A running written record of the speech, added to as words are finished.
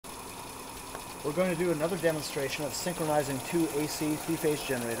We're going to do another demonstration of synchronizing two AC three-phase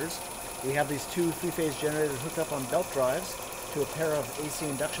generators. We have these two three-phase generators hooked up on belt drives to a pair of AC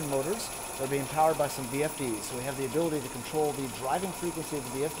induction motors that are being powered by some VFDs. So we have the ability to control the driving frequency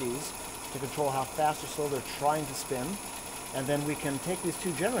of the VFDs to control how fast or slow they're trying to spin. And then we can take these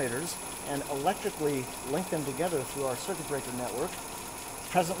two generators and electrically link them together through our circuit breaker network.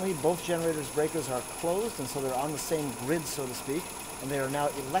 Presently, both generators' breakers are closed, and so they're on the same grid, so to speak, and they are now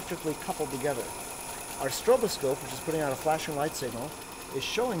electrically coupled together. Our stroboscope, which is putting out a flashing light signal, is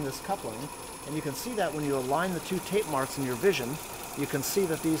showing this coupling, and you can see that when you align the two tape marks in your vision, you can see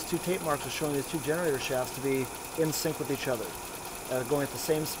that these two tape marks are showing these two generator shafts to be in sync with each other. Going at the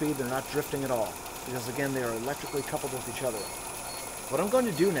same speed, they're not drifting at all, because again, they are electrically coupled with each other. What I'm going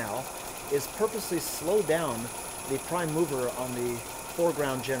to do now is purposely slow down the prime mover on the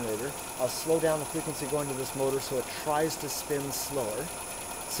foreground generator. I'll slow down the frequency going to this motor so it tries to spin slower.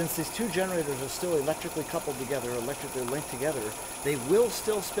 Since these two generators are still electrically coupled together, electrically linked together, they will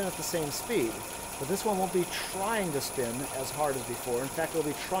still spin at the same speed, but this one won't be trying to spin as hard as before. In fact, it'll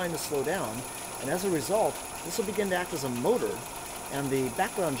be trying to slow down, and as a result, this will begin to act as a motor, and the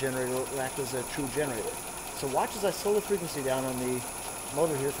background generator will act as a true generator. So watch as I slow the frequency down on the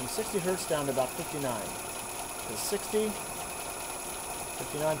motor here from 60 Hertz down to about 59. So 60,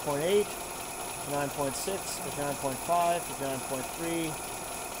 59.8, 59.6, 59.5, 59.3,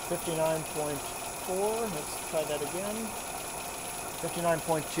 59.4, let's try that again,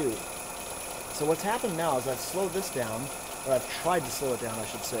 59.2. So what's happened now is I've slowed this down, or I've tried to slow it down, I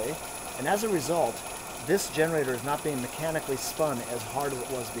should say, and as a result, this generator is not being mechanically spun as hard as it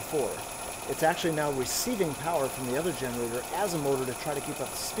was before. It's actually now receiving power from the other generator as a motor to try to keep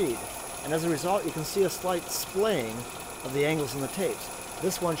up the speed. And as a result, you can see a slight splaying of the angles in the tapes.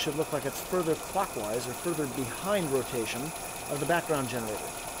 This one should look like it's further clockwise or further behind rotation of the background generator.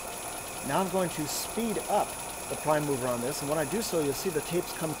 Now I'm going to speed up the prime mover on this, and when I do so, you'll see the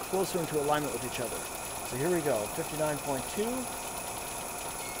tapes come closer into alignment with each other. So here we go, 59.2,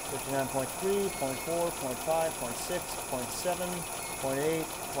 59.3, 0.4, 0.5, 0.6, 0.7, 0.8,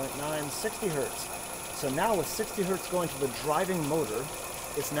 0.9, 60 Hertz. So now with 60 Hertz going to the driving motor,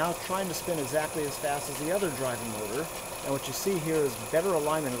 it's now trying to spin exactly as fast as the other driving motor, and what you see here is better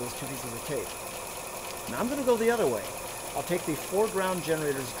alignment of those two pieces of tape. Now I'm going to go the other way. I'll take the foreground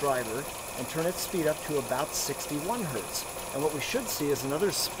generator's driver and turn its speed up to about 61 Hertz. And what we should see is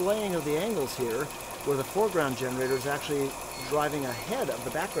another splaying of the angles here, where the foreground generator is actually driving ahead of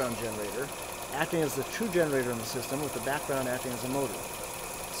the background generator, acting as the true generator in the system, with the background acting as a motor.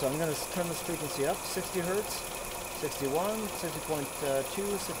 So I'm going to turn this frequency up, 60 Hertz, 61, 60.2,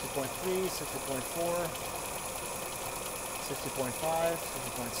 60.3, 60.4, 60.5,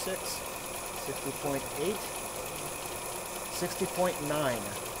 60.6, 60.8, 60.9.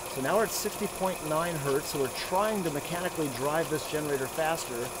 So now we're at 60.9 Hertz, so we're trying to mechanically drive this generator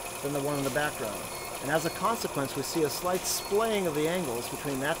faster than the one in the background. And as a consequence, we see a slight splaying of the angles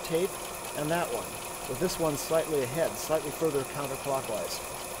between that tape and that one, with this one slightly ahead, slightly further counterclockwise.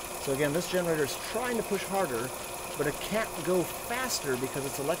 So again, this generator is trying to push harder, but it can't go faster because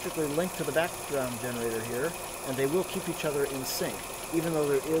it's electrically linked to the background generator here, and they will keep each other in sync, even though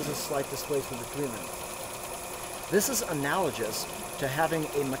there is a slight displacement between them. This is analogous to having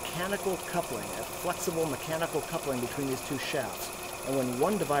a mechanical coupling, a flexible mechanical coupling between these two shafts. And when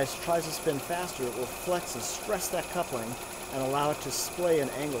one device tries to spin faster, it will flex and stress that coupling and allow it to splay an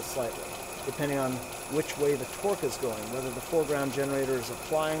angle slightly, depending on which way the torque is going, whether the foreground generator is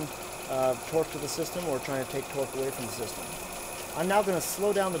applying torque to the system or trying to take torque away from the system. I'm now going to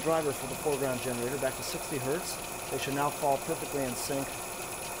slow down the driver for the foreground generator back to 60 Hertz. They should now fall perfectly in sync.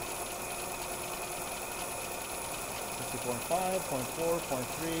 60.5, 0.4,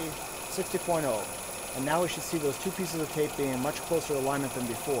 0.3, 60.0. And now we should see those two pieces of tape being in much closer alignment than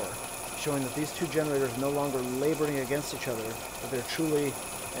before, showing that these two generators are no longer laboring against each other, but they're truly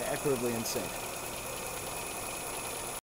and equitably in sync.